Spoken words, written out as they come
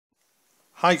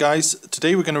Hi guys,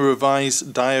 today we're going to revise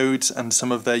diodes and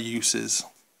some of their uses.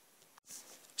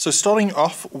 So starting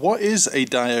off, what is a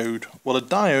diode? Well, a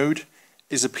diode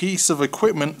is a piece of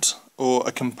equipment or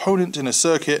a component in a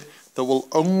circuit that will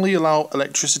only allow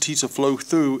electricity to flow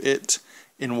through it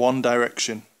in one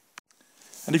direction.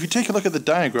 And if you take a look at the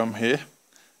diagram here,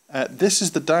 this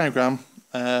is the diagram,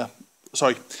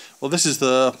 this is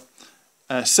the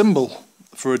symbol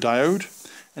for a diode,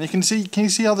 and can you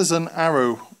see how there's an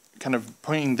arrow kind of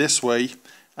pointing this way?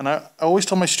 And I always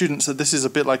tell my students that this is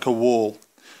a bit like a wall.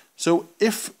 So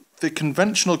if the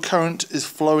conventional current is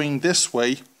flowing this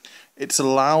way, it's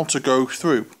allowed to go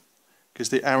through because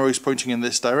the arrow is pointing in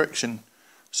this direction.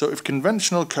 So if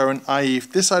conventional current, i.e.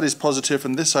 if this side is positive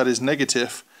and this side is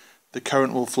negative, the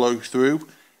current will flow through.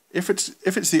 If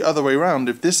it's the other way around,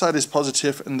 if this side is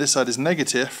positive and this side is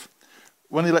negative,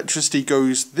 when the electricity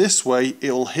goes this way,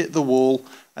 it'll hit the wall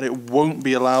and it won't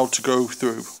be allowed to go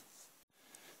through.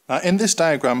 Now in this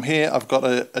diagram here, I've got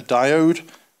a diode,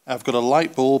 I've got a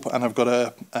light bulb, and I've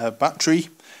got a battery.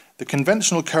 The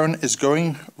conventional current is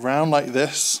going round like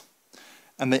this,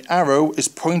 and the arrow is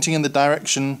pointing in the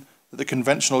direction that the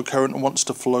conventional current wants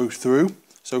to flow through.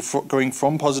 So going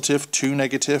from positive to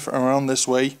negative around this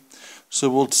way. So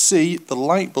we'll see the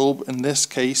light bulb in this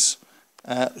case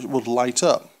would light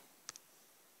up.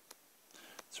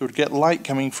 So we'd get light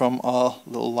coming from our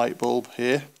little light bulb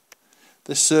here.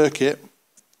 This circuit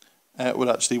would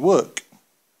actually work.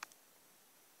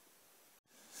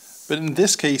 But in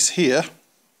this case here,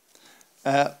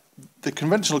 the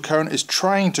conventional current is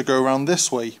trying to go around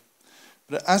this way.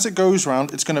 But as it goes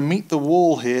round, it's going to meet the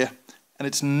wall here and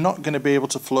it's not going to be able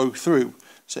to flow through.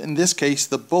 So in this case,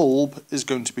 the bulb is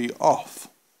going to be off.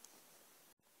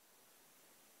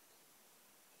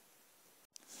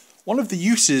 One of the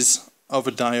uses of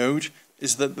a diode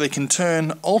is that they can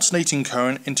turn alternating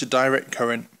current into direct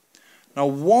current. Now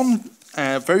one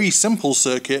very simple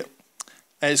circuit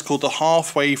is called the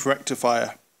half-wave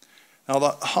rectifier. Now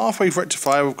that half-wave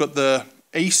rectifier, we've got the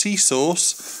AC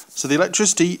source, so the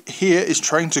electricity here is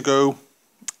trying to go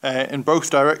in both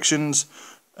directions.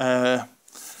 We've got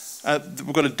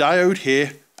a diode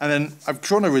here, and then I've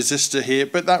drawn a resistor here,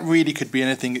 but that really could be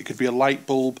anything. It could be a light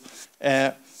bulb.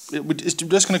 It's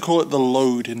just going to call it the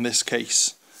load in this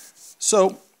case.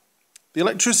 So the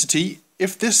electricity,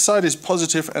 if this side is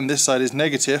positive and this side is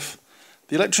negative,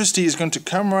 the electricity is going to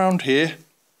come around here,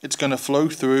 it's going to flow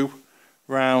through,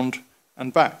 round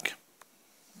and back.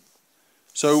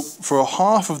 So for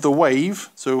half of the wave,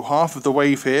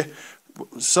 here,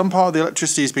 some part of the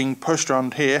electricity is being pushed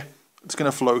around here, it's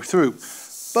going to flow through.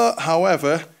 But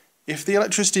however, if the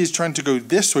electricity is trying to go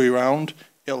this way around,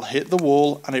 it'll hit the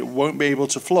wall and it won't be able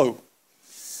to flow.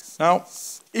 Now,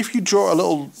 if you draw a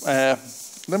little,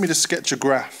 let me just sketch a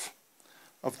graph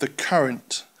of the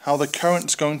current, how the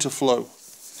current's going to flow.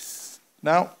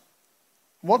 Now,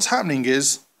 what's happening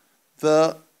is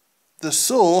the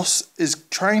source is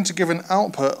trying to give an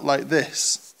output like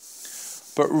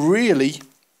this. But really,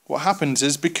 what happens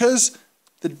is because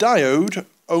the diode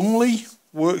only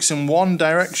works in one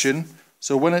direction,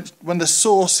 so when the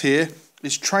source here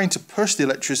is trying to push the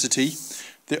electricity,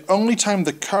 the only time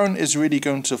the current is really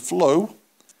going to flow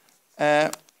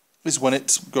is when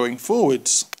it's going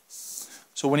forwards.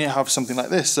 So when you have something like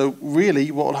this, so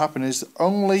really what will happen is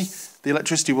only the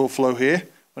electricity will flow here.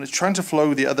 When it's trying to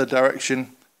flow the other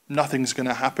direction, nothing's going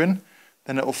to happen.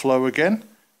 Then it will flow again,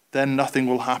 then nothing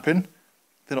will happen,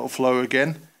 then it will flow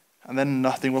again, and then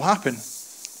nothing will happen.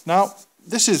 Now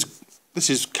this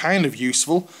is kind of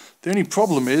useful. The only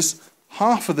problem is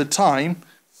half of the time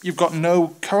you've got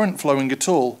no current flowing at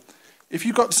all. If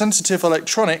you've got sensitive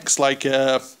electronics like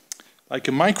a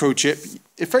microchip,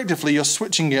 effectively you're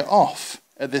switching it off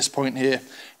at this point here,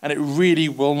 and it really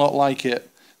will not like it.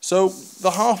 So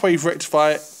the half-wave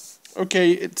rectifier,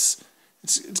 okay, it's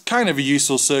kind of a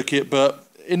useful circuit, but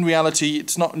in reality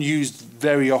it's not used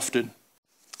very often.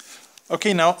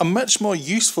 Okay, now a much more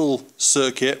useful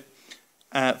circuit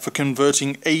for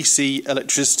converting AC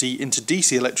electricity into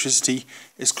DC electricity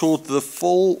is called the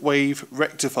full wave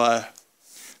rectifier.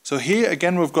 So here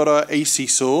again we've got our AC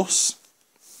source.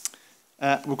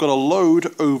 We've got a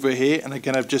load over here, and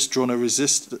again I've just drawn a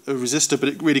resistor, but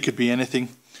it really could be anything.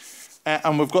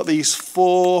 And we've got these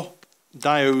 4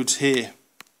 diodes here.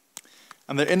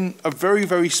 And they're in a very,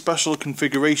 very special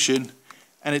configuration,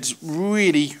 and it's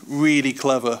really, really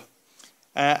clever.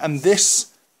 And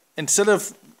this, instead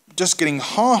of just getting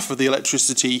half of the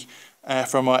electricity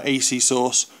from our AC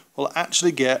source, we'll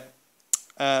actually get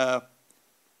the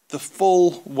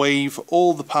full wave,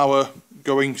 all the power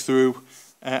going through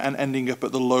and ending up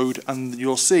at the load. And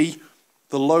you'll see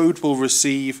the load will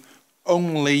receive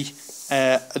only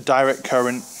a direct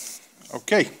current.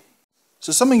 Okay,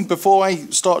 so something before I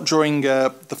start drawing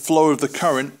the flow of the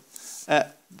current,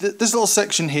 this little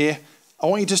section here, I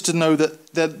want you just to know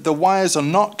that the wires are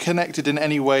not connected in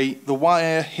any way. The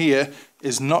wire here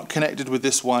is not connected with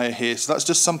this wire here, so that's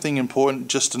just something important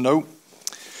just to note.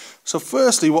 So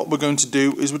firstly, what we're going to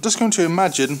do is we're just going to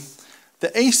imagine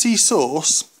the AC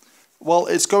source, well,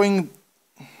 it's going,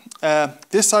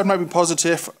 this side might be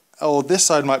positive, or this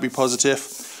side might be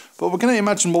positive, but we're going to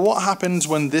imagine, well, what happens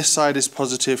when this side is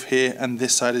positive here and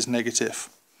this side is negative?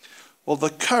 Well, the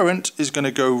current is going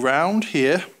to go round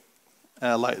here,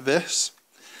 like this,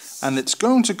 and it's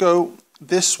going to go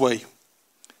this way.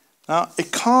 Now,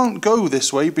 it can't go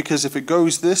this way because if it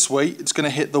goes this way, it's going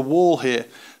to hit the wall here.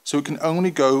 So it can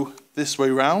only go this way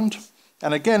round.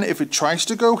 And again, if it tries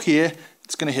to go here,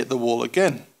 it's going to hit the wall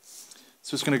again.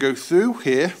 So it's going to go through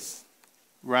here,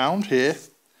 round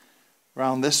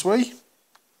this way,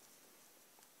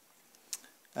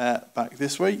 back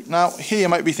this way. Now, here you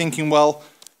might be thinking, well,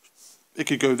 it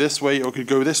could go this way or it could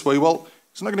go this way. Well,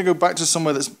 it's not going to go back to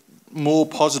somewhere that's more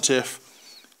positive.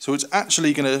 So it's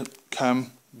actually going to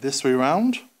come this way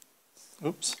round,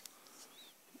 oops,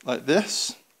 like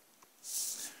this,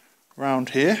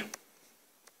 round here,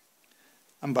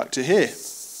 and back to here.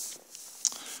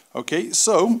 Okay,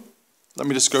 so let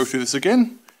me just go through this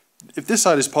again. If this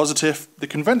side is positive, the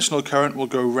conventional current will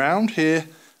go round here,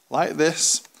 like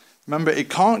this. Remember, it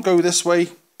can't go this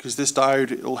way, because this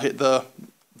diode, it'll hit the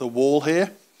wall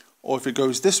here, or if it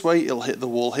goes this way, it'll hit the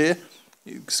wall here.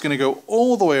 It's going to go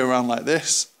all the way around like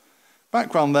this,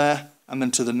 back round there, and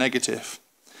then to the negative.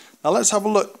 Now let's have a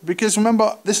look, because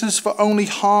remember, this is for only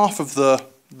half of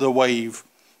the wave.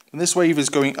 And this wave is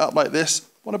going up like this.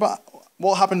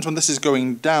 What happens when this is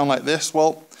going down like this?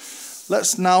 Well,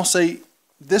 let's now say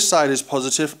this side is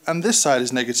positive and this side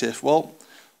is negative. Well,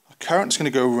 the current's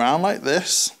going to go around like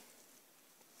this.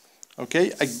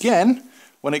 Okay, again,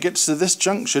 when it gets to this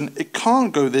junction, it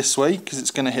can't go this way because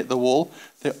it's going to hit the wall.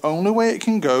 The only way it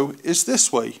can go is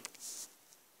this way.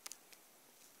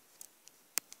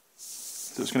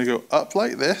 So it's going to go up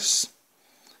like this,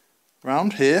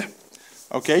 round here.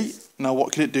 Okay, now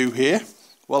what can it do here?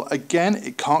 Well, again,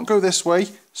 it can't go this way,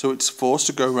 so it's forced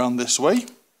to go around this way,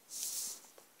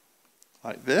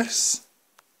 like this,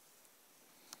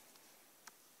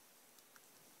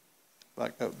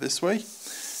 back up this way.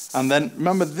 And then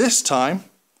remember, this time,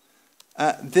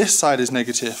 this side is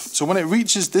negative. So when it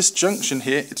reaches this junction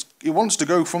here, it wants to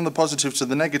go from the positive to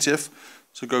the negative,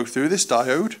 so go through this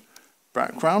diode,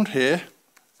 back round here,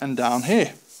 and down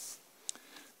here.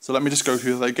 So let me just go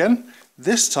through that again.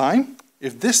 This time,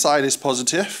 if this side is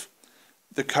positive,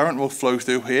 the current will flow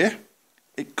through here.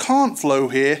 It can't flow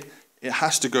here, it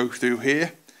has to go through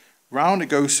here. Round it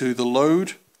goes through the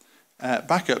load,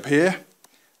 back up here.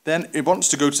 Then it wants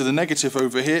to go to the negative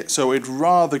over here, so it'd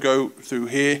rather go through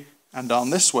here and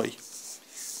down this way.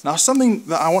 Now, something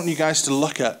that I want you guys to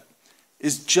look at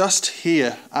is just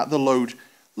here at the load.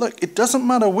 Look, it doesn't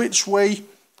matter which way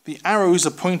the arrows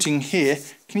are pointing here.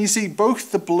 Can you see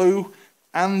both the blue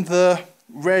and the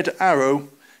red arrow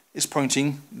is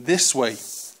pointing this way?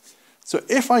 So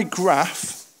if I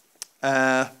graph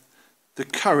the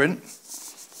current,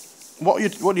 what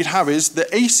you'd have is the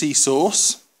AC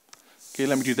source. Okay,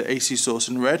 let me do the AC source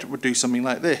in red. We'll do something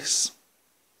like this.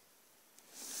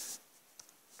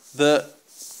 The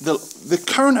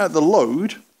current at the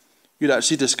load, you'd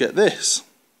actually just get this.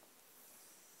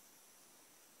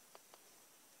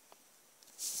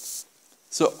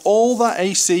 So all that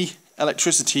AC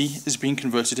electricity is being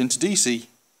converted into DC.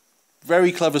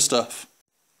 Very clever stuff.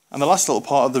 And the last little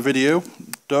part of the video,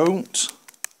 don't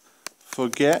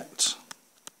forget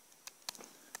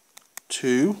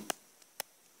to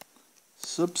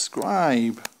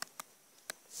subscribe.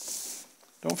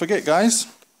 Don't forget, guys.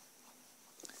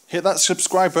 Hit that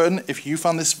subscribe button if you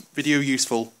found this video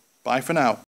useful. Bye for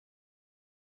now.